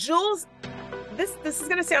Jules, this is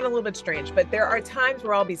going to sound a little bit strange, but there are times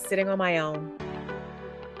where I'll be sitting on my own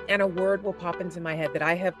and a word will pop into my head that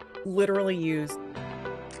I have literally used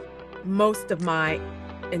most of my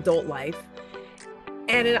adult life.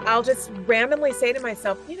 And I'll just randomly say to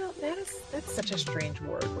myself, that's such a strange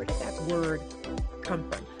word. Where did that word come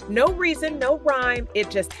from? No reason, no rhyme. It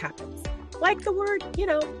just happens. Like the word,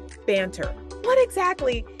 banter. What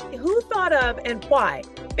exactly? Who thought of and why?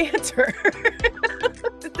 Banter.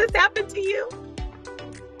 Did this happen to you?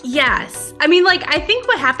 Yes. I mean, I think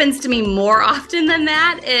what happens to me more often than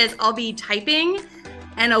that is I'll be typing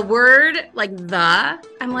and a word like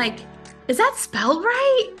I'm like, is that spelled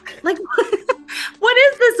right? Like, what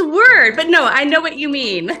is this word? But no, I know what you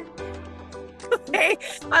mean. Okay.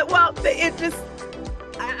 Well, it just,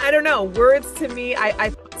 I don't know. Words to me,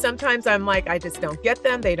 I sometimes I'm like, I just don't get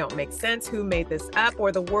them. They don't make sense. Who made this up?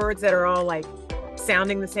 Or the words that are all like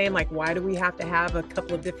sounding the same. Like, why do we have to have a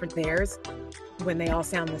couple of different theirs when they all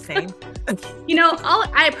sound the same?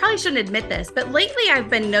 I probably shouldn't admit this, but lately I've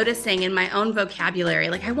been noticing in my own vocabulary,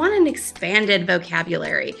 I want an expanded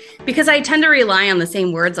vocabulary because I tend to rely on the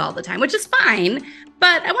same words all the time, which is fine,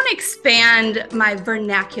 but I want to expand my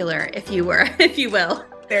vernacular, if you will.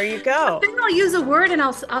 There you go. Then I'll use a word and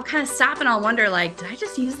I'll kind of stop and I'll wonder, did I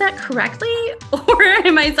just use that correctly? Or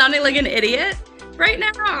am I sounding like an idiot right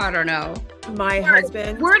now? I don't know. My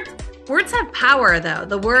husband. Words have power, though.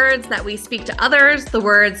 The words that we speak to others, the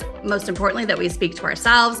words, most importantly, that we speak to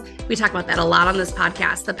ourselves. We talk about that a lot on this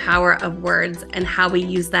podcast, the power of words and how we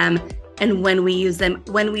use them and when we use them,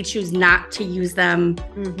 when we choose not to use them.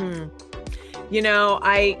 Mm-hmm.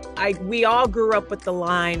 We all grew up with the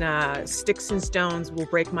line, sticks and stones will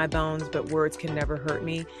break my bones, but words can never hurt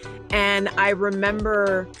me. And I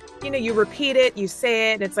remember, you repeat it, you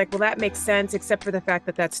say it, and it's like, well, that makes sense, except for the fact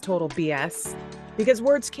that that's total BS. Because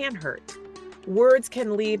words can hurt. Words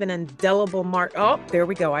can leave an indelible mark. Oh, there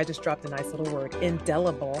we go. I just dropped a nice little word.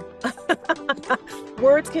 Indelible.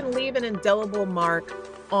 Words can leave an indelible mark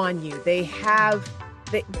on you. They have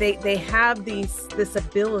this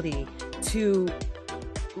ability to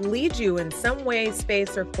lead you in some way,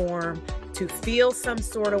 space, or form, to feel some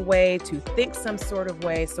sort of way, to think some sort of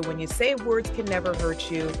way. So when you say words can never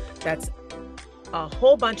hurt you, that's a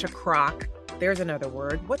whole bunch of crock. There's another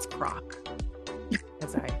word. What's crock?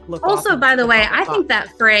 As I look. Also, by the way, I think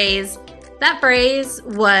that phrase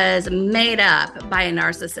was made up by a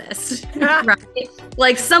narcissist, right?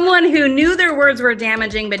 Like someone who knew their words were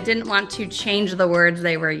damaging but didn't want to change the words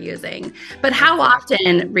they were using. But how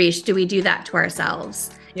often, Rish, do we do that to ourselves?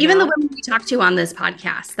 Even the women we talk to on this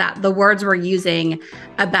podcast, that the words we're using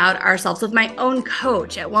about ourselves. With my own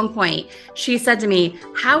coach, at one point, she said to me,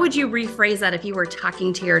 how would you rephrase that if you were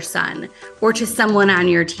talking to your son or to someone on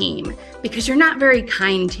your team? Because you're not very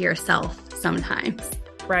kind to yourself sometimes.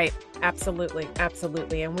 Right. Absolutely.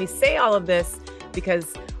 Absolutely. And we say all of this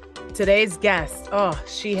because today's guest,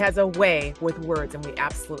 she has a way with words and we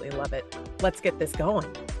absolutely love it. Let's get this going.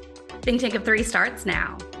 Think Tank of Three starts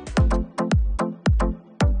now.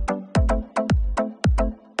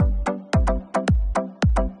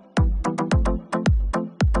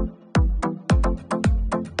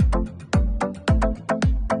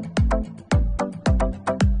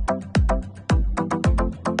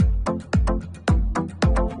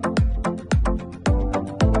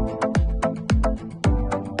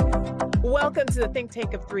 Welcome to the Think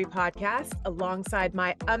Tank of Three podcast, alongside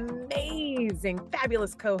my amazing,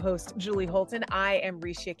 fabulous co-host, Julie Holton. I am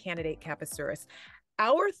Regina, candidate Capisuris.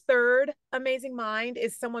 Our third amazing mind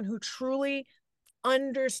is someone who truly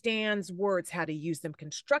understands words, how to use them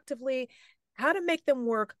constructively, how to make them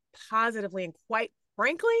work positively, and quite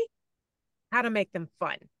frankly, how to make them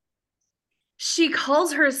fun. She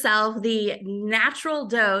calls herself the natural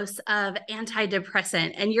dose of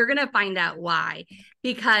antidepressant, and you're going to find out why.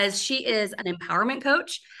 Because she is an empowerment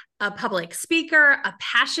coach, a public speaker, a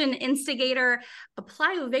passion instigator, a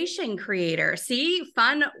plyovation creator. See,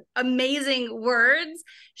 fun, amazing words.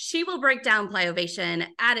 She will break down plyovation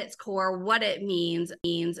at its core, what it means.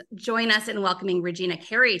 Join us in welcoming Regina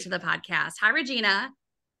Carey to the podcast. Hi, Regina.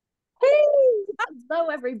 Hey, hello,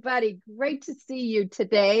 everybody. Great to see you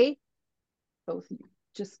today. Both of you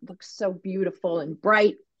just look so beautiful and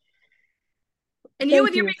bright. And you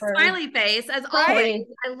with your big smiley face, as always.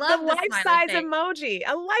 I love the life-size emoji.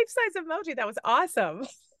 A life-size emoji. That was awesome.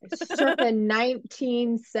 Circa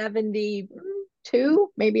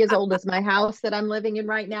 1972, maybe as old as my house that I'm living in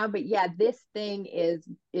right now. But yeah, this thing is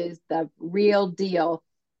the real deal.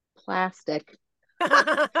 Plastic.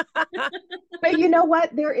 But you know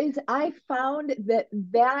what? I found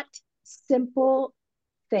that simple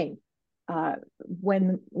thing,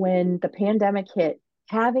 when the pandemic hit,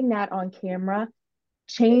 having that on camera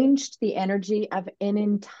changed the energy of an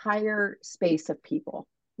entire space of people,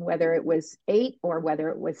 whether it was 8 or whether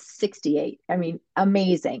it was 68. I mean,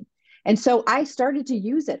 amazing. And so I started to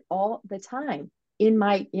use it all the time in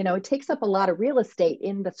my, it takes up a lot of real estate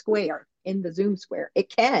in the square, in the Zoom square.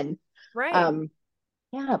 It can. Right.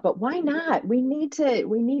 Yeah, but why not? We need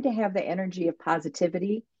to have the energy of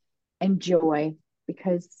positivity and joy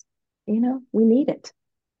because, we need it.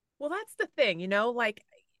 Well, that's the thing, like,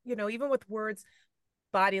 even with words,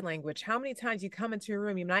 body language, how many times you come into a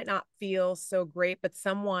room, you might not feel so great, but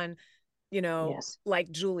someone, Yes.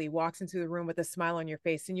 like Julie walks into the room with a smile on your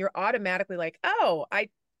face and you're automatically like, oh,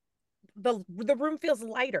 the room feels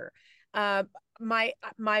lighter. Uh, my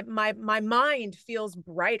mind feels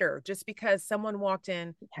brighter just because someone walked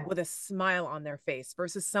in Yeah. with a smile on their face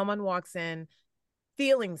versus someone walks in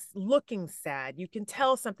feelings looking sad. You can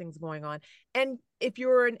tell something's going on. And if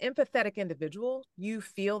you're an empathetic individual, you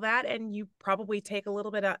feel that and you probably take a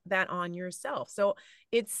little bit of that on yourself. So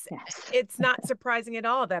it's Yes. it's not surprising at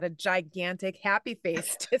all that a gigantic happy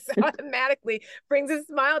face just automatically brings a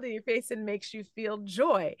smile to your face and makes you feel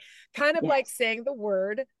joy. Kind of like Yes. saying the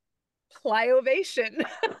word plyovation.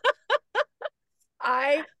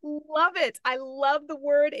 I love it. I love the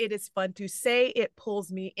word. It is fun to say. It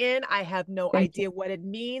pulls me in. I have no Thank you. idea what it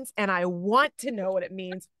means, and I want to know what it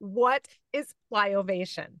means. What is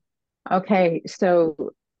flyovation? Okay,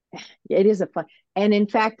 so it is a fun, and in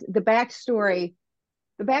fact, the backstory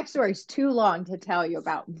is too long to tell you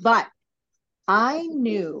about, but I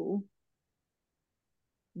knew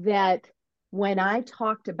that when I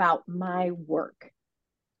talked about my work,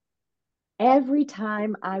 every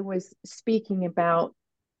time I was speaking about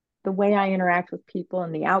the way I interact with people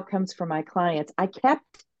and the outcomes for my clients, I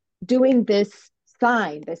kept doing this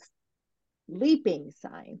sign, this leaping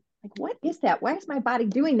sign. Like, what is that? Why is my body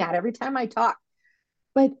doing that every time I talk?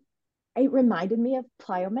 But it reminded me of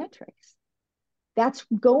plyometrics. That's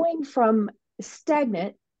going from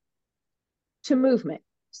stagnant to movement.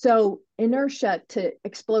 So inertia to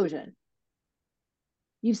explosion.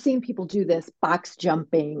 You've seen people do this box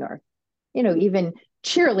jumping or, even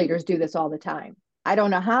cheerleaders do this all the time. I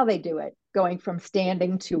don't know how they do it, going from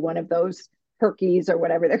standing to one of those herkies or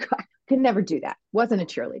whatever they're called. Could never do that. Wasn't a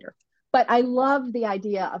cheerleader. But I love the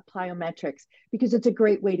idea of plyometrics because it's a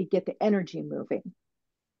great way to get the energy moving.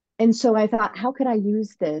 And so I thought, how could I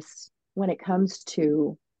use this when it comes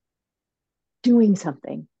to doing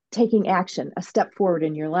something, taking action, a step forward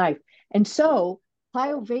in your life? And so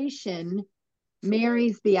plyovation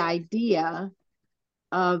marries the idea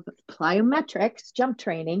of plyometrics, jump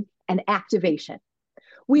training, and activation.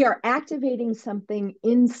 We are activating something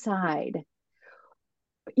inside.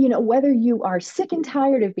 Whether you are sick and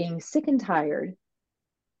tired of being sick and tired,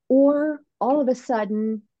 or all of a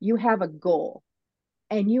sudden you have a goal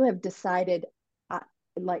and you have decided, uh,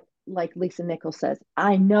 like Lisa Nichols says,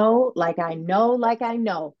 I know, like I know, like I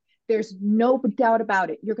know. There's no doubt about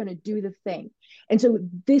it. You're going to do the thing. And so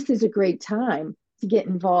this is a great time to get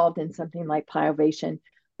involved in something like Pyovation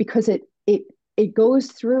because it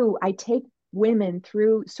goes through. I take women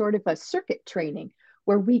through sort of a circuit training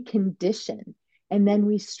where we condition and then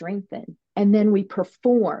we strengthen and then we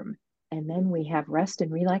perform and then we have rest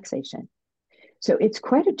and relaxation. So it's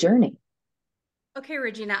quite a journey. Okay,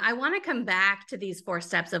 Regina, I want to come back to these 4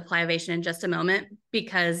 steps of plyoovation in just a moment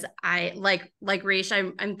because I like Rish,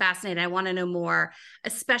 I'm fascinated. I want to know more,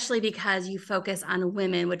 especially because you focus on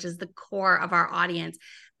women, which is the core of our audience.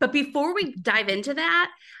 But before we dive into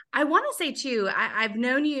that, I want to say too, I've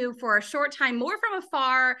known you for a short time, more from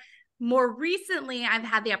afar. More recently, I've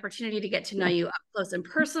had the opportunity to get to know you up close and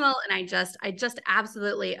personal, and I just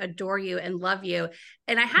absolutely adore you and love you.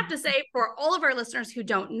 And I have to say, for all of our listeners who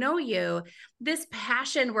don't know you, this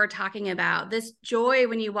passion we're talking about, this joy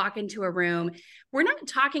when you walk into a room, we're not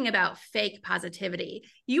talking about fake positivity.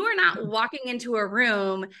 You are not walking into a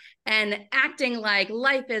room and acting like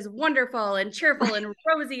life is wonderful and cheerful and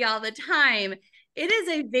rosy all the time. It is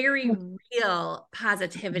a very real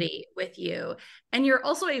positivity with you. And you're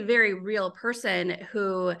also a very real person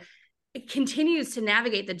who continues to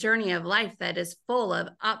navigate the journey of life that is full of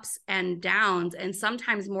ups and downs, and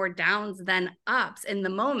sometimes more downs than ups in the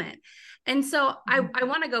moment. And so I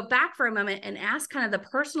want to go back for a moment and ask kind of the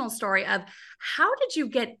personal story of how did you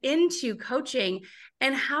get into coaching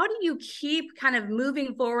and how do you keep kind of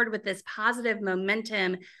moving forward with this positive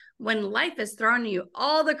momentum when life is throwing you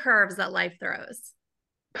all the curves that life throws?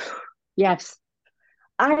 Yes,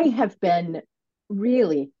 I have been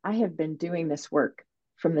doing this work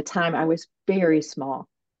from the time I was very small.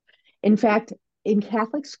 In fact, in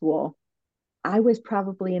Catholic school, I was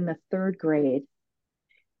probably in the 3rd grade.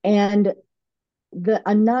 And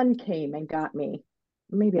a nun came and got me.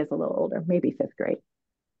 Maybe I was a little older, maybe fifth grade.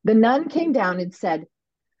 The nun came down and said,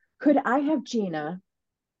 "Could I have Gina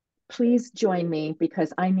please join me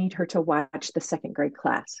because I need her to watch the second grade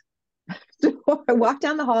class?" So I walked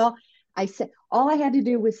down the hall. I said, all I had to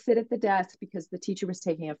do was sit at the desk because the teacher was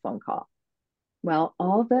taking a phone call. Well,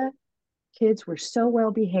 all the kids were so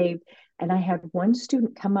well behaved. And I had one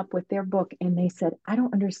student come up with their book and they said, "I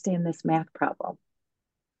don't understand this math problem."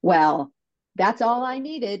 Well, that's all I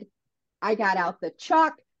needed. I got out the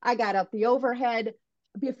chalk, I got out the overhead.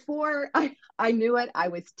 Before I knew it, I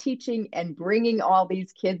was teaching and bringing all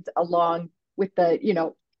these kids along with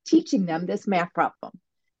teaching them this math problem.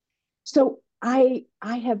 So I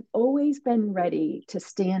have always been ready to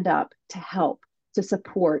stand up, to help, to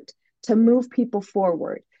support, to move people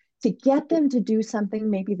forward, to get them to do something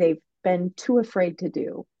maybe they've been too afraid to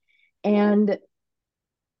do. And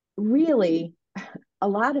really, a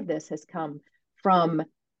lot of this has come from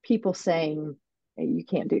people saying, "Hey, you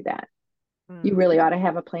can't do that. You really ought to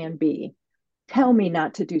have a plan B. Tell me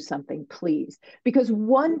not to do something, please." Because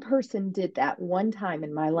one person did that one time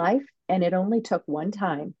in my life, and it only took one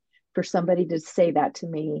time for somebody to say that to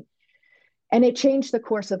me. And it changed the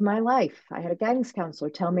course of my life. I had a guidance counselor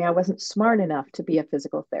tell me I wasn't smart enough to be a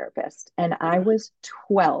physical therapist. And I was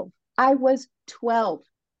 12. I was 12.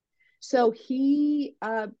 So he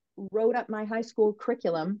wrote up my high school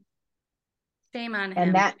curriculum. Shame on him.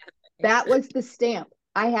 And that was the stamp.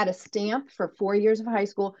 I had a stamp for 4 years of high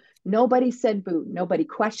school. Nobody said boo. Nobody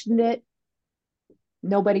questioned it.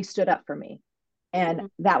 Nobody stood up for me. And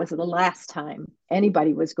that was the last time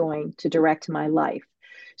anybody was going to direct my life.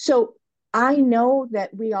 So I know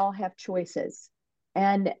that we all have choices.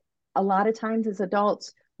 And a lot of times as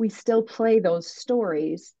adults, we still play those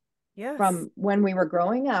stories from when we were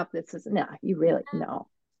growing up. This is, no, you really, no.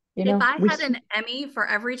 If I had an Emmy for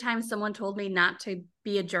every time someone told me not to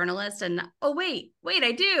be a journalist and, oh, wait,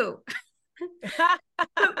 I do.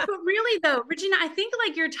 but really though, Regina, I think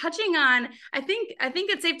like you're touching on, I think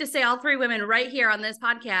it's safe to say all three women right here on this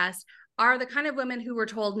podcast are the kind of women who were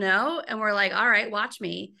told no. And we're like, all right, watch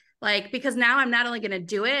me. Like, because now I'm not only going to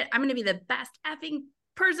do it, I'm going to be the best effing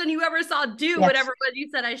person you ever saw do whatever you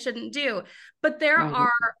said I shouldn't do. But there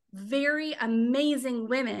are very amazing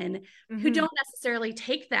women who don't necessarily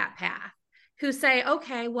take that path, who say,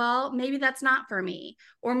 okay, well, maybe that's not for me,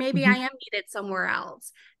 or maybe I am needed somewhere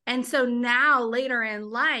else. And so now later in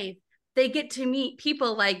life, they get to meet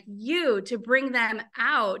people like you to bring them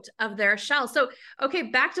out of their shell. So, okay,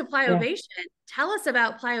 back to Plyovation. Tell us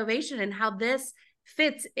about Plyovation and how this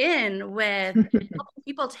fits in with helping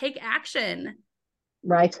people take action.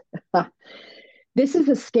 Right. This is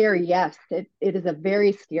a scary yes. It is a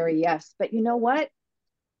very scary yes. But you know what?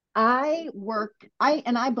 I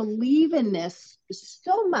believe in this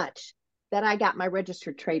so much that I got my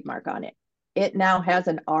registered trademark on it. It now has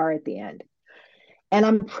an R at the end. And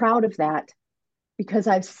I'm proud of that because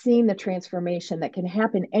I've seen the transformation that can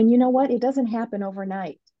happen. And you know what? It doesn't happen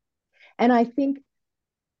overnight. And I think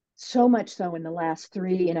so much so in the last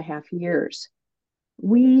 3.5 years,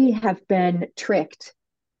 we have been tricked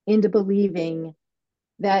into believing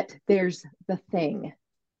that there's the thing.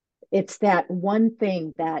 It's that one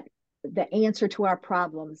thing, that the answer to our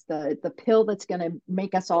problems, the pill that's going to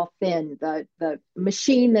make us all thin, the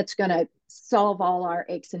machine that's going to solve all our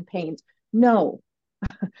aches and pains. No,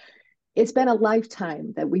 it's been a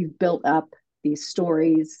lifetime that we've built up these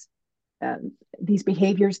stories, these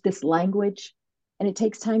behaviors, this language, and it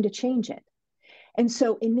takes time to change it. And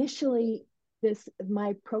so initially,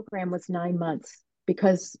 my program was 9 months,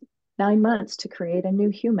 because 9 months to create a new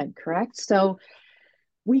human, correct? So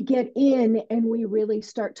we get in and we really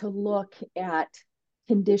start to look at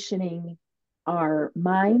conditioning our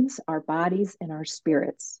minds, our bodies, and our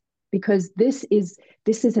spirits, because this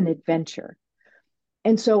is an adventure.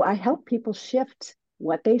 And so I help people shift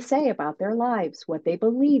what they say about their lives, what they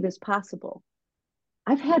believe is possible.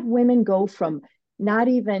 I've had women go from not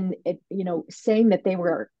even, saying that they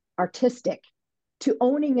were artistic, to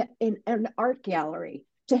owning an art gallery,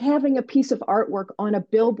 to having a piece of artwork on a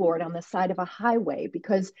billboard on the side of a highway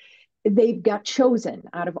because they've got chosen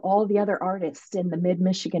out of all the other artists in the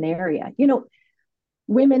mid-Michigan area.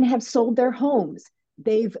 Women have sold their homes.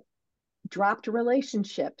 They've dropped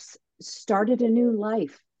relationships, started a new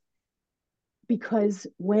life. Because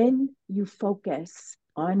when you focus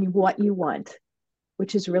on what you want,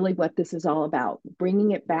 which is really what this is all about,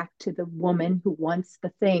 bringing it back to the woman who wants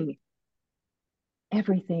the thing,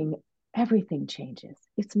 everything changes.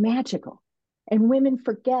 It's magical. And women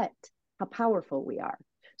forget how powerful we are.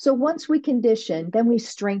 So once we condition, then we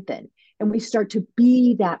strengthen and we start to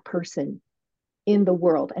be that person in the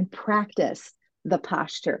world and practice the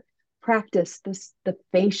posture, practice this, the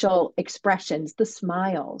facial expressions, the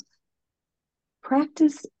smiles,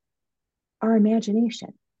 practice our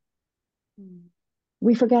imagination.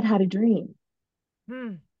 We forget how to dream.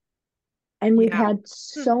 And we've had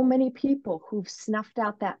so many people who've snuffed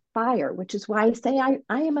out that fire, which is why I say I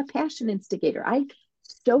am a passion instigator. I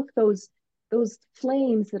stoke those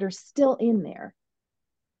flames that are still in there.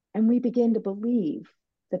 And we begin to believe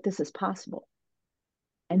that this is possible.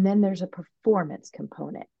 And then there's a performance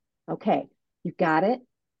component. Okay, you got it.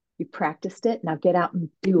 You practiced it. Now get out and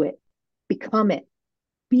do it. Become it.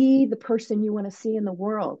 Be the person you want to see in the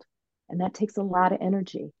world. And that takes a lot of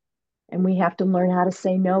energy. And we have to learn how to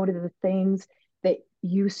say no to the things that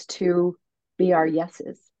used to be our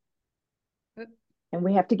yeses. And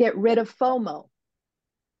we have to get rid of FOMO.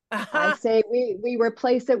 I say we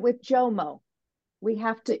replace it with JOMO. We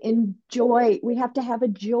have to enjoy, we have to have a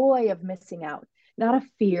joy of missing out, not a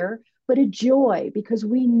fear, but a joy, because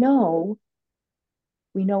we know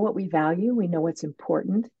what we value. We know what's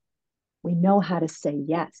important. We know how to say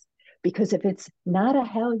yes, because if it's not a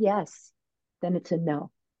hell yes, then it's a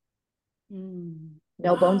no.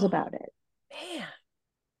 No bones about it. Man.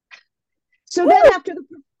 So then after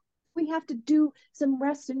we have to do some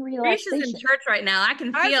rest and relaxation. Risha's in church right now. I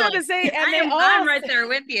can feel I was going to say, and I'm right there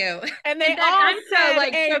with you. And they all said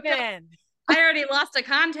like amen. I already lost a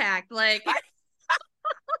contact, like,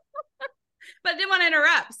 but didn't want to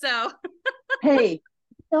interrupt. So, hey,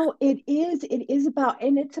 no, it is about,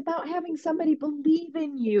 and it's about having somebody believe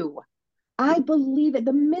in you. I believe it.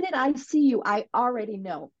 The minute I see you, I already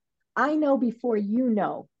know. I know before you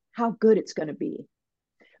know how good it's going to be.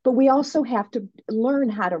 But we also have to learn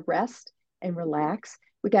how to rest and relax.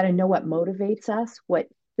 We got to know what motivates us, what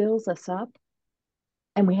fills us up,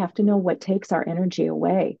 and we have to know what takes our energy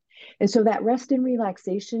away. And so that rest and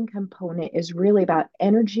relaxation component is really about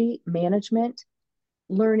energy management,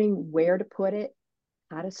 learning where to put it,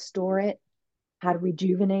 how to store it, how to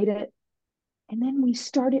rejuvenate it. And then we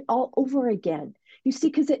start it all over again. You see,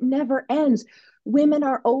 because it never ends. Women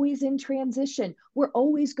are always in transition. We're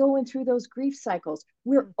always going through those grief cycles.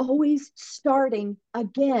 We're always starting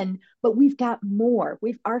again, but we've got more.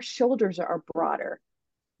 Our shoulders are broader.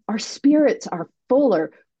 Our spirits are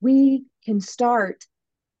fuller. We can start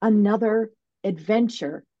another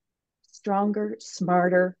adventure, stronger,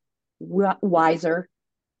 smarter, wiser,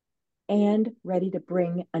 and ready to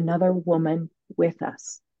bring another woman with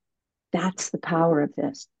us. That's the power of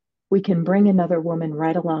this. We can bring another woman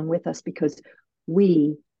right along with us because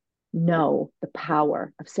we know the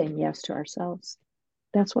power of saying yes to ourselves.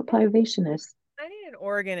 That's what privation is. I need an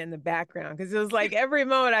organ in the background because it was like every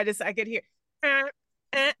moment I could hear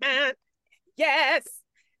yes,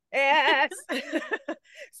 yes.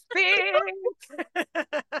 Speak.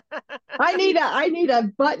 I need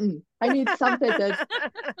a button. I need something to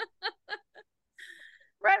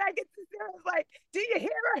right. I get to hear it like, do you hear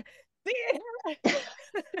her? Do you hear her?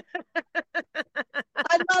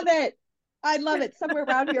 I love it. Somewhere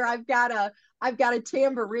around here I've got a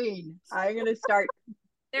tambourine. I'm gonna start.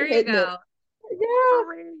 There you go. Yeah.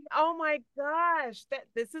 Oh my gosh.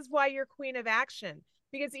 This is why you're queen of action,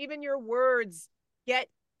 because even your words get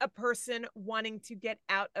a person wanting to get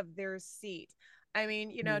out of their seat. I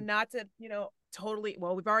mean, not to, totally,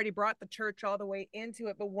 well, we've already brought the church all the way into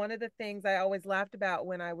it, but one of the things I always laughed about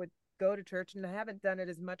when I would go to church, and I haven't done it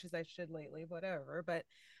as much as I should lately, whatever, but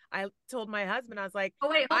I told my husband, I was like, oh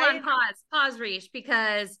wait, hold on, pause, Rish,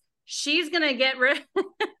 because she's gonna get rid.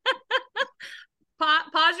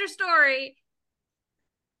 Pause your story.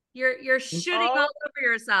 You're shooting all over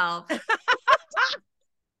yourself. Those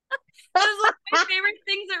are like my favorite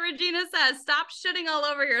things that Regina says. Stop shitting all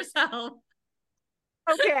over yourself.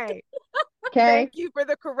 Okay. Thank you for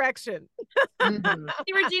the correction. Mm-hmm.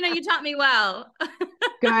 Hey, Regina, you taught me well.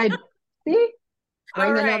 Good. See?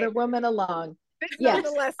 Bring another woman along. Yes.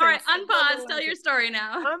 All right, unpause. Tell your story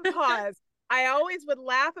now. Unpause. I always would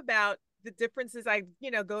laugh about the differences. I,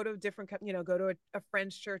 go to different, go to a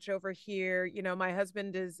French church over here. My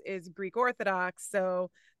husband is Greek Orthodox.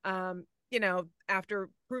 So, after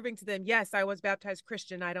proving to them, yes, I was baptized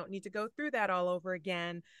Christian, I don't need to go through that all over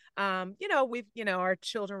again. Our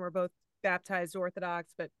children were both baptized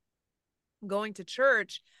Orthodox, but going to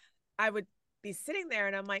church, I would be sitting there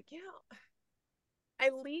and I'm like, I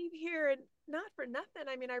leave here and not for nothing.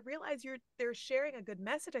 I mean, I realize they're sharing a good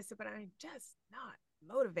message. I said, but I'm just not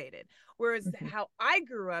motivated. Whereas how I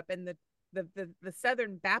grew up and the the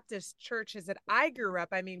Southern Baptist churches that I grew up,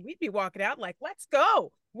 I mean, we'd be walking out like, let's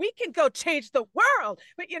go. We can go change the world.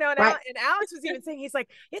 But, you know, and, Right. and Alex was even saying, he's like,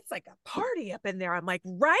 it's like a party up in there. I'm like,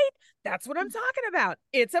 right? That's what I'm talking about.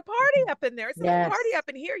 It's a party up in there. It's a Yes. party up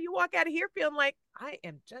in here. You walk out of here feeling like I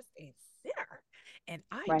am just a sinner. And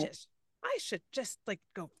Right. I should just like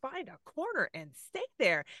go find a corner and stay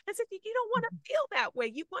there. I said, you don't want to feel that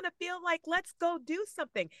way. You want to feel like, let's go do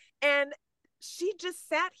something. And she just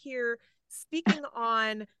sat here speaking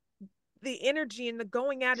on the energy and the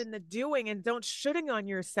going out and the doing and don't shooting on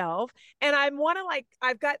yourself. And I want to like,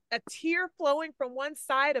 I've got a tear flowing from one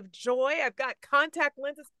side of joy. I've got contact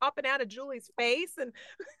lenses popping out of Julie's face. And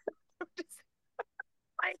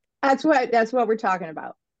just like, that's what we're talking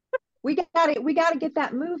about. We got to get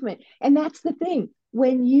that movement. And that's the thing.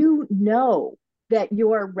 When you know that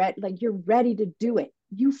you're ready to do it,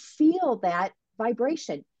 you feel that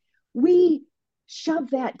vibration. We shove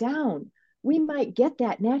that down. We might get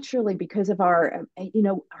that naturally because of our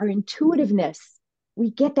intuitiveness. We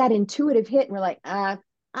get that intuitive hit and we're like, I'm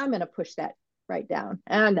going to push that right down.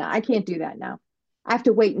 No, I can't do that now. I have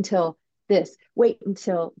to wait until this, wait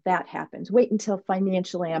until that happens, wait until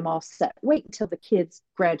financially I'm all set, wait until the kids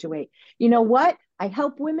graduate. You know what? I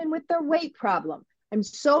help women with their weight problem. I'm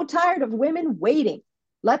so tired of women waiting.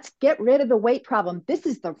 Let's get rid of the weight problem. This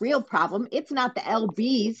is the real problem. It's not the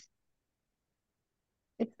LBs.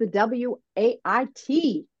 It's the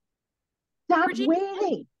WAIT. Stop Regina,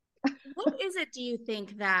 waiting. what is it, do you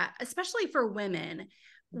think, that, especially for women,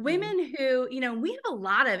 Mm-hmm. women who, you know, we have a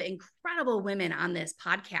lot of incredible women on this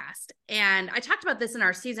podcast. And I talked about this in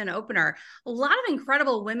our season opener, a lot of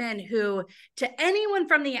incredible women who, to anyone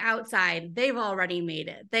from the outside, they've already made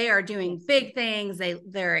it. They are doing big things.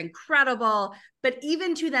 They're incredible. But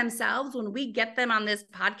even to themselves, when we get them on this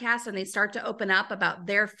podcast and they start to open up about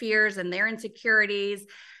their fears and their insecurities,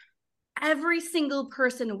 every single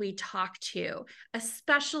person we talk to,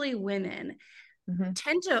 especially women,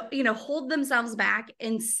 tend to, you know, hold themselves back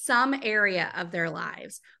in some area of their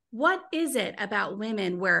lives. What is it about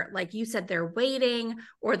women where, like you said, they're waiting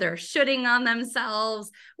or they're shooting on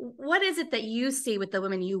themselves? What is it that you see with the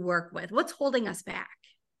women you work with? What's holding us back?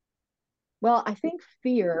 Well, I think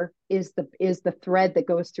fear is the thread that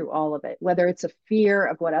goes through all of it, whether it's a fear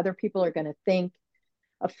of what other people are going to think,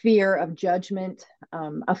 a fear of judgment,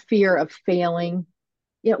 a fear of failing.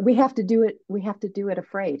 You know, we have to do it. We have to do it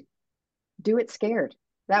afraid. Do it scared.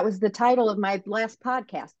 That was the title of my last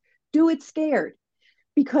podcast. Do it scared.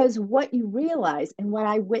 Because what you realize and what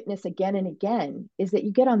I witness again and again is that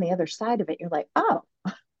you get on the other side of it. You're like, oh,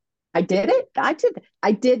 I did it. I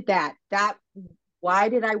did that. Why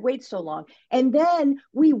did I wait so long? And then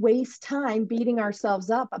we waste time beating ourselves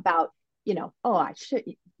up about, oh,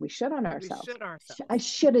 we should on ourselves. I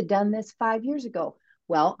should have done this 5 years ago.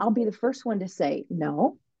 Well, I'll be the first one to say,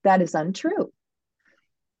 no, that is untrue.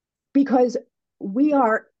 Because we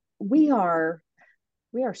are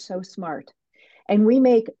so smart and we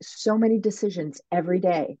make so many decisions every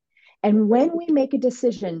day. And when we make a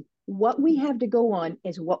decision, what we have to go on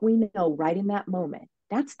is what we know right in that moment.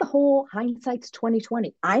 That's the whole hindsight's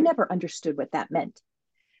 2020. I never understood what that meant.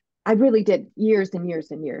 I really did. Years and years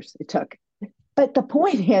and years it took. But the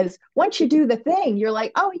point is, once you do the thing, you're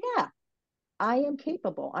like, oh yeah, I am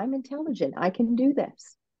capable. I'm intelligent. I can do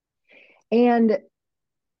this. And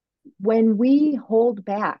when we hold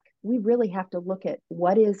back, we really have to look at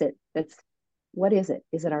what is it?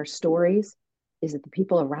 Is it our stories? Is it the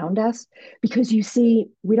people around us? Because you see,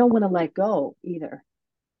 we don't want to let go either.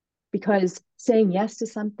 Because saying yes to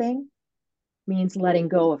something means letting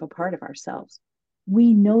go of a part of ourselves.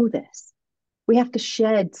 We know this. We have to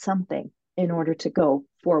shed something in order to go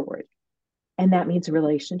forward. And that means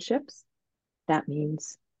relationships. That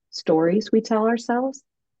means stories we tell ourselves.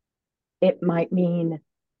 It might mean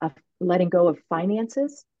letting go of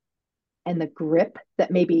finances and the grip that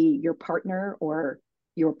maybe your partner or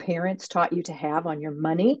your parents taught you to have on your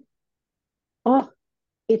money. Oh,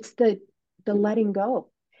 it's the letting go.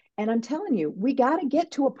 And I'm telling you, we got to get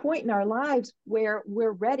to a point in our lives where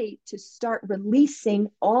we're ready to start releasing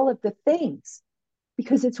all of the things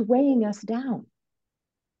because it's weighing us down.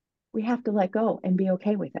 We have to let go and be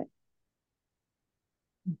okay with it.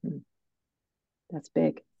 Mm-hmm. That's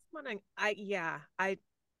big.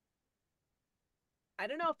 I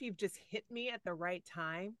don't know if you've just hit me at the right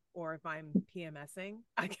time or if I'm PMSing.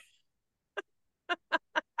 I'm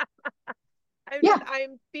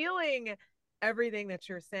feeling everything that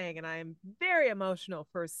you're saying, and I'm very emotional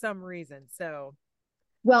for some reason. So,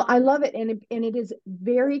 well, I love it, and it is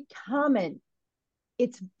very common.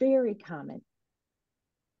 It's very common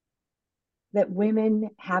that women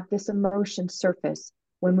have this emotion surface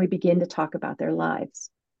when we begin to talk about their lives.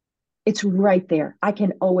 It's right there. I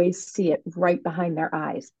can always see it right behind their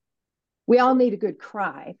eyes. We all need a good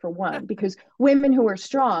cry, for one, because women who are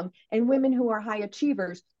strong and women who are high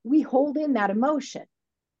achievers, we hold in that emotion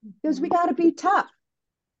because we got to be tough.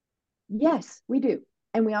 Yes, we do.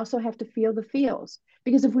 And we also have to feel the feels,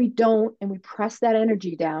 because if we don't and we press that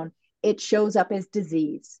energy down, it shows up as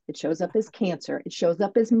disease. It shows up as cancer. It shows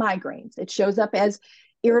up as migraines. It shows up as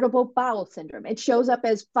irritable bowel syndrome. It shows up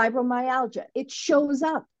as fibromyalgia. It shows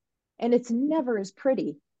up, and it's never as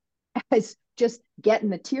pretty as just getting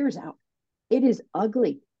the tears out. It is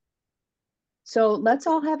ugly. So let's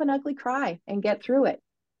all have an ugly cry and get through it,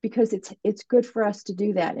 because it's good for us to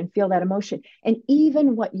do that and feel that emotion. And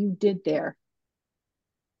even what you did there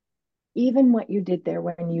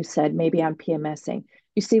when you said, maybe I'm PMSing.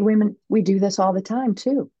 You see, women, we do this all the time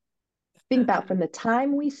too. Think about from the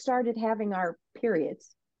time we started having our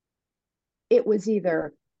periods, it was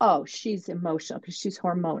either, oh, she's emotional because she's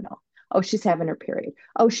hormonal. Oh, she's having her period.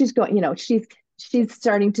 Oh, she's going, she's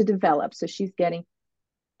starting to develop. So she's getting,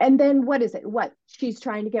 and then what is it? What? She's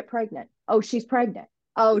trying to get pregnant. Oh, she's pregnant.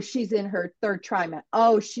 Oh, she's in her third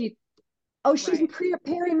trimester. She's right.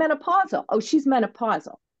 Perimenopausal. Oh, she's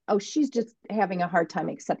menopausal. Oh, she's just having a hard time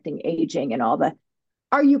accepting aging and all that.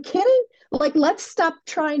 Are you kidding? Like, let's stop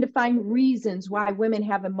trying to find reasons why women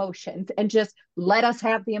have emotions and just let us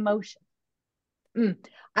have the emotion.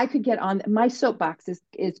 I could get on. My soapbox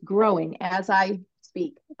is growing as I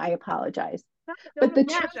speak. I apologize. But the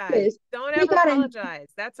truth is, don't ever apologize.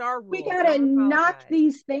 That's our rule. We got to knock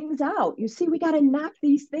these things out. You see, we got to knock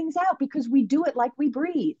these things out because we do it like we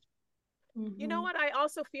breathe. You know what? I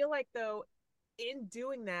also feel like, though, in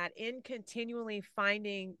doing that, in continually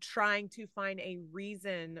trying to find a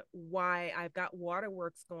reason why I've got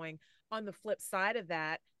waterworks going, on the flip side of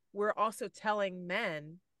that, we're also telling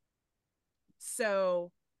men,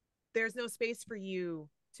 so there's no space for you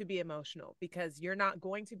to be emotional because you're not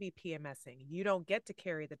going to be PMSing. You don't get to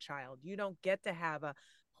carry the child. You don't get to have a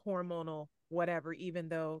hormonal whatever, even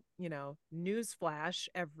though, newsflash,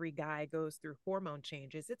 every guy goes through hormone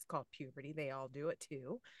changes. It's called puberty. They all do it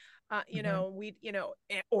too.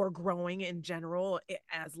 Or growing in general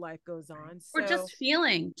as life goes on. So, or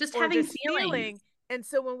just having feelings. And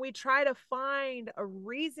so when we try to find a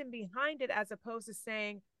reason behind it, as opposed to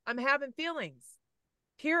saying, I'm having feelings,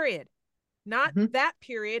 period, not that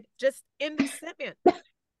period, just in the sentence.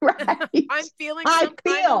 Right. I'm feeling some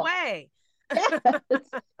kind of way. Yes.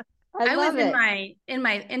 I was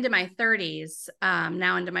into my 30s,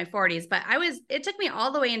 now into my 40s, but it took me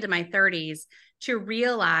all the way into my 30s to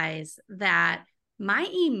realize that my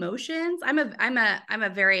emotions, I'm a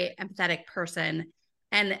very empathetic person.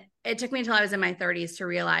 And it took me until I was in my 30s to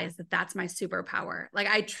realize that that's my superpower. Like,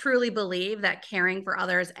 I truly believe that caring for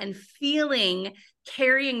others and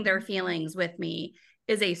carrying their feelings with me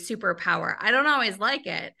is a superpower. I don't always like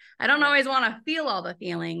it. I don't always want to feel all the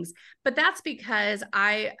feelings, but that's because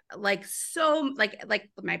I like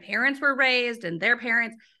my parents were raised, and their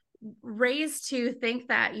parents raised to think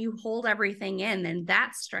that you hold everything in, and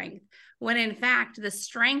that's strength. When in fact, the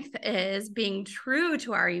strength is being true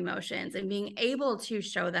to our emotions and being able to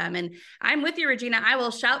show them. And I'm with you, Regina. I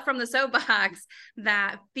will shout from the soapbox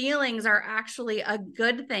that feelings are actually a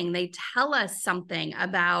good thing. They tell us something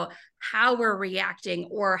about how we're reacting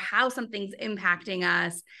or how something's impacting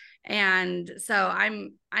us. And so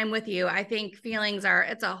I'm with you. I think feelings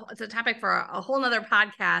it's a topic for a whole nother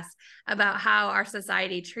podcast about how our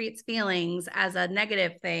society treats feelings as a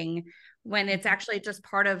negative thing, when it's actually just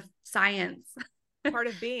part of science. Part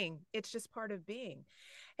of being. It's just part of being.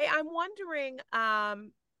 Hey, I'm wondering,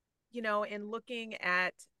 in looking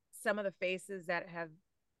at some of the faces that have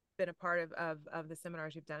been a part of the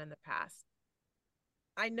seminars you've done in the past,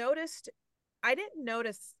 I didn't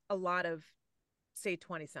notice a lot of, say,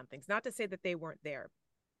 20-somethings, not to say that they weren't there,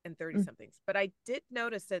 and 30-somethings, but I did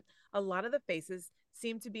notice that a lot of the faces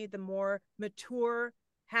seem to be the more mature,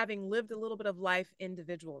 having lived a little bit of life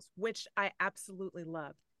individuals, which I absolutely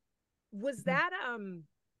loved. Was that,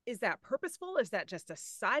 is that purposeful? Is that just a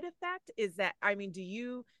side effect? Do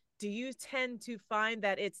you tend to find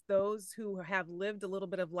that it's those who have lived a little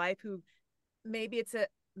bit of life who maybe it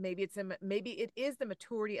is the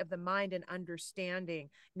maturity of the mind and understanding.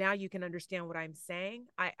 Now you can understand what I'm saying.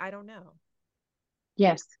 I don't know.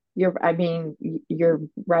 Yes, you're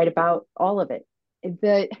right about all of it.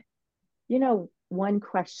 One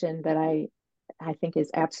question that I think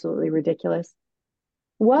is absolutely ridiculous.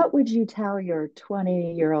 What would you tell your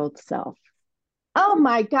 20-year-old self? Oh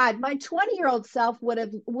my God, my 20-year-old self would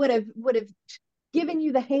have given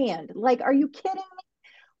you the hand. Like, are you kidding me?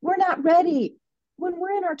 We're not ready. when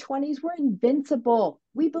we're in our 20s, we're invincible.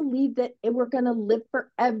 We believe that we're going to live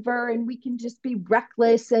forever and we can just be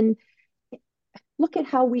reckless. And look at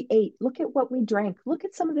how we ate. Look at what we drank. Look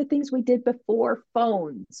at some of the things we did before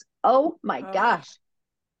phones. Oh my gosh.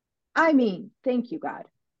 I mean, thank you, God.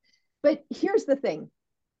 But here's the thing.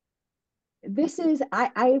 This is,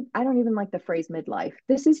 I don't even like the phrase midlife.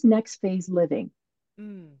 This is next phase living.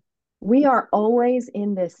 Mm. We are always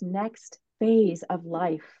in this next phase of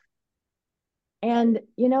life. And,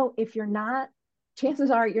 you know, if you're not, chances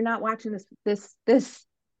are you're not watching this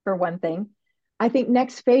for one thing. I think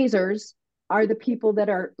next phasers are the people that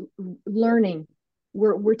are learning.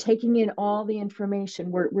 We're taking in all the information.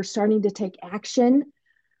 We're starting to take action,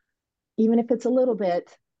 even if it's a little bit,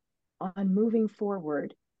 on moving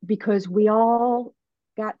forward, because we all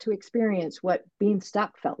got to experience what being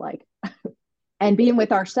stuck felt like and being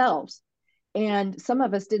with ourselves. And some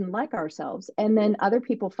of us didn't like ourselves. And then other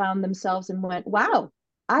people found themselves and went, wow,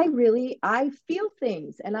 I feel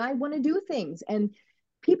things and I want to do things. And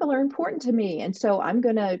people are important to me. And so I'm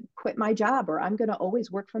going to quit my job, or I'm going to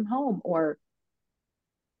always work from home, or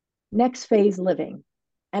next phase living.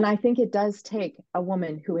 And I think it does take a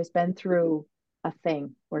woman who has been through a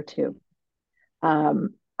thing or two.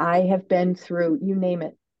 I have been through, you name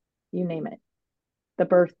it, the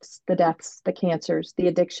births, the deaths, the cancers, the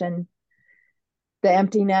addiction, the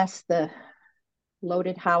empty nest, the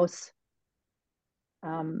loaded house,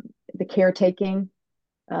 the caretaking,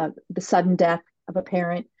 the sudden death of a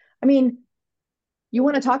parent. I mean, you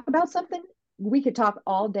want to talk about something? We could talk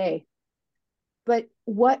all day. But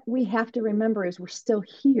what we have to remember is we're still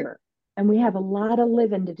here and we have a lot of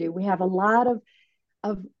living to do. We have a lot of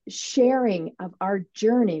sharing of our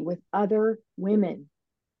journey with other women.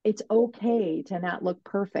 It's okay to not look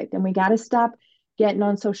perfect. And we got to stop getting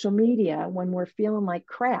on social media when we're feeling like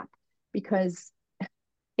crap, because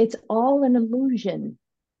it's all an illusion.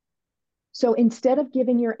 So instead of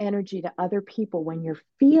giving your energy to other people when you're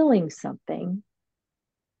feeling something,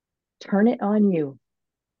 turn it on you.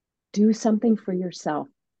 Do something for yourself.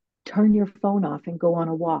 Turn your phone off and go on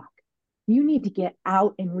a walk. You need to get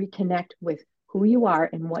out and reconnect with who you are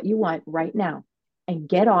and what you want right now, and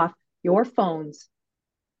get off your phones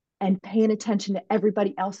and paying attention to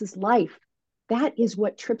everybody else's life. That is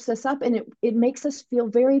what trips us up, and it makes us feel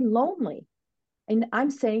very lonely. And I'm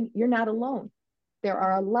saying you're not alone. There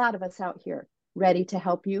are a lot of us out here ready to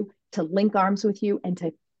help you, to link arms with you, and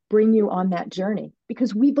to bring you on that journey,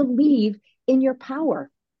 because we believe in your power.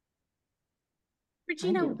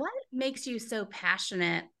 Regina, what makes you so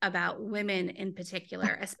passionate about women in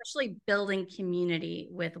particular, especially building community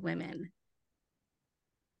with women?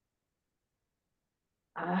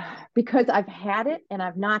 Because I've had it and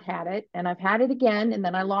I've not had it, and I've had it again and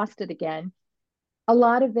then I lost it again. A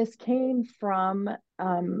lot of this came from,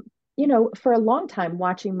 for a long time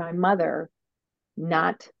watching my mother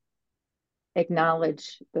not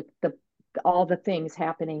acknowledge the all the things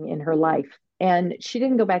happening in her life. And she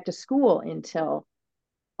didn't go back to school until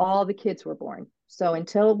all the kids were born. So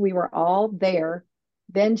until we were all there,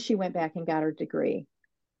 then she went back and got her degree.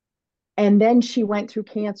 And then she went through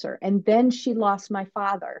cancer, and then she lost my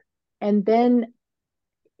father. And then,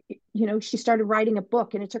 she started writing a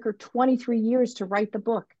book, and it took her 23 years to write the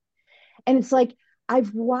book. And it's like,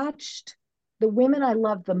 I've watched the women I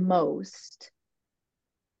love the most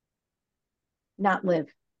not live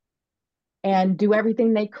and do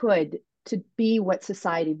everything they could to be what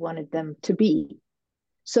society wanted them to be.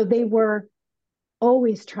 So they were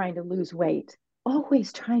always trying to lose weight,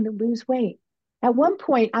 always trying to lose weight. At one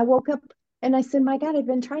point, I woke up and I said, my God, I've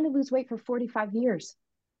been trying to lose weight for 45 years.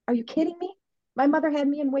 Are you kidding me? My mother had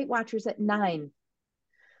me in Weight Watchers at 9.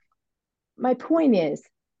 My point is,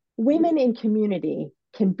 women in community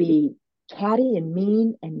can be catty and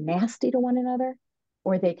mean and nasty to one another,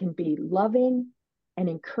 or they can be loving and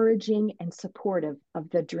encouraging and supportive of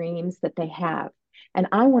the dreams that they have. And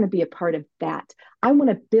I want to be a part of that. I want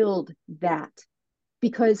to build that,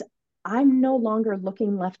 because I'm no longer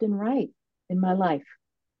looking left and right in my life.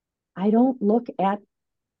 I don't look at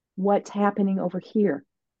what's happening over here,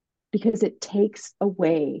 because it takes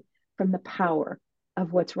away from the power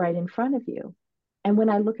of what's right in front of you. And when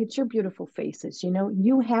I look at your beautiful faces,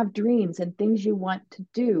 you have dreams and things you want to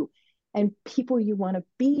do and people you want to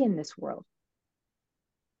be in this world.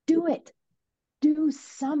 Do it. Do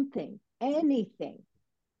something, anything.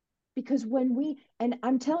 Because and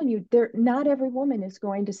I'm telling you, not every woman is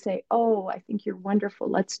going to say, oh, I think you're wonderful,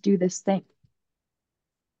 let's do this thing.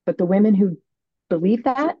 But the women who believe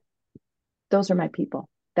that, those are my people.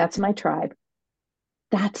 That's my tribe.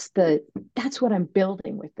 That's what I'm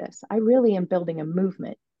building with this. I really am building a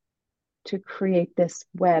movement to create this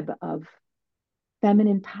web of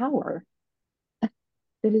feminine power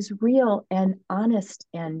that is real and honest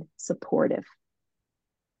and supportive.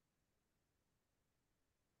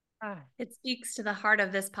 It speaks to the heart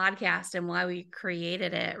of this podcast and why we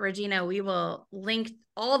created it. Regina, we will link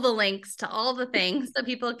all the links to all the things so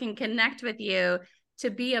people can connect with you,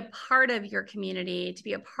 to be a part of your community, to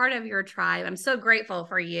be a part of your tribe. I'm so grateful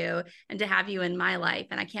for you and to have you in my life.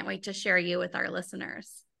 And I can't wait to share you with our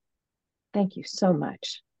listeners. Thank you so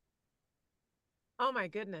much. Oh my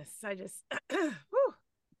goodness. I just,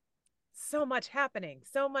 so much happening,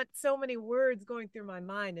 so many words going through my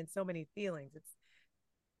mind and so many feelings.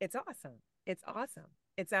 It's awesome. It's awesome.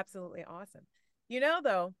 It's absolutely awesome. You know,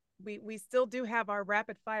 though, we still do have our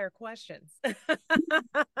rapid fire questions.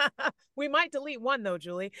 We might delete one though,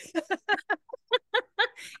 Julie.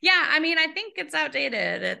 Yeah, I mean, I think it's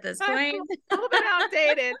outdated at this point. A little bit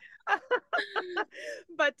outdated.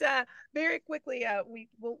 But very quickly,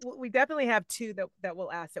 we definitely have two that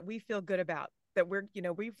we'll ask that we feel good about, that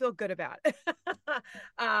we feel good about.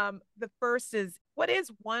 The first is, what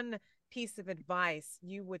is one piece of advice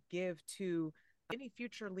you would give to any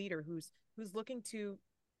future leader who's looking to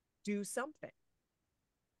do something?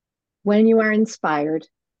 When you are inspired,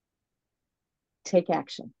 take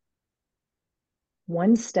action.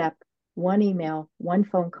 One step, one email, one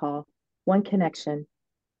phone call, one connection,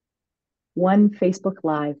 one Facebook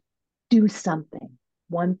Live. Do something,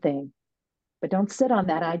 one thing. But don't sit on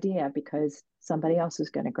that idea because somebody else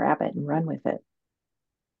is going to grab it and run with it.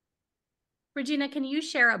 Regina, can you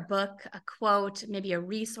share a book, a quote, maybe a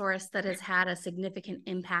resource that has had a significant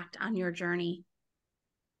impact on your journey?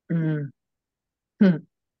 You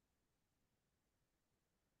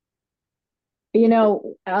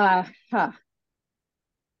know,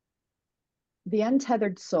 The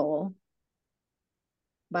Untethered Soul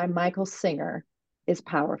by Michael Singer is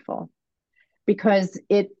powerful because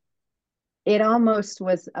it almost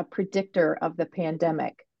was a predictor of the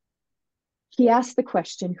pandemic. He asked the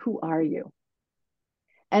question, who are you?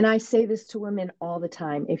 And I say this to women all the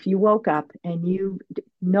time. If you woke up and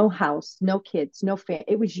no house, no kids, no family,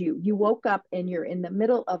 it was you. You woke up and you're in the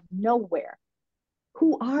middle of nowhere.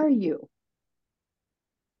 Who are you?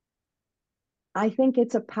 I think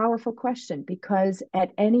it's a powerful question because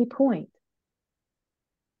at any point,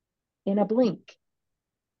 in a blink,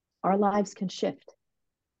 our lives can shift.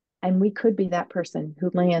 And we could be that person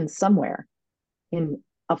who lands somewhere in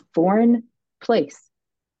a foreign place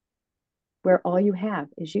where all you have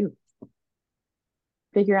is you.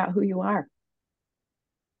 Figure out who you are.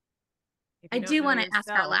 I do want to ask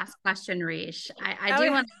our last question, Rish. I do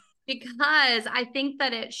want, because I think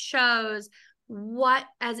that it shows what,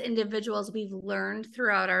 as individuals, we've learned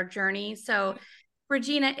throughout our journey. So,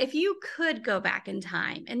 Regina, if you could go back in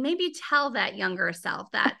time and maybe tell that younger self,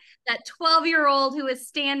 that 12-year-old who is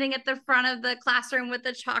standing at the front of the classroom with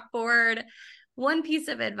the chalkboard, one piece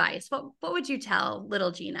of advice, what would you tell little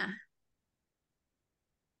Gina?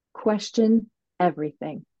 Question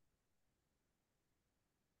everything.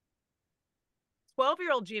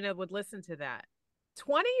 12-year-old Gina would listen to that.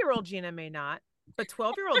 20-year-old Gina may not, but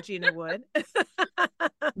 12-year-old Gina would.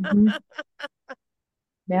 Mm-hmm.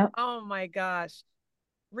 Yeah. Oh my gosh.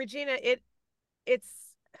 Regina,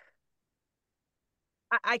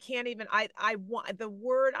 I can't even, I want the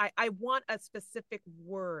word, I want a specific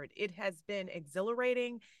word. It has been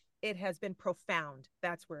exhilarating. It has been profound.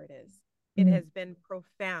 That's where it is. It has been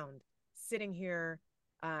profound sitting here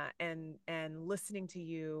and listening to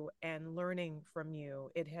you and learning from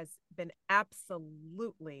you. It has been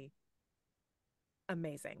absolutely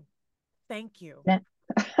amazing. Thank you. For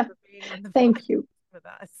being on the Thank you with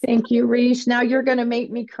us. Thank you, Rish. Now you're going to make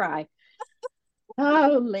me cry.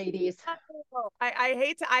 Oh, ladies. I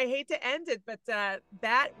hate to end it, but that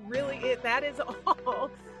is all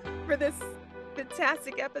for this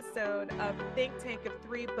fantastic episode of Think Tank of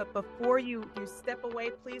Three. But before you step away,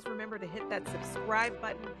 please remember to hit that subscribe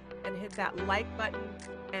button and hit that like button.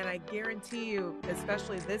 And I guarantee you,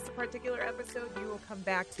 especially this particular episode, you will come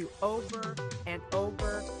back to over and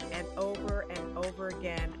over and over and over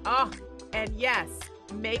again. Oh, and yes,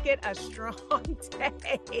 make it a strong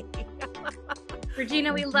day.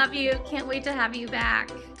 Regina, we love you. Can't wait to have you back.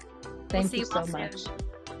 Thank you so much.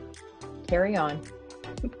 Carry on.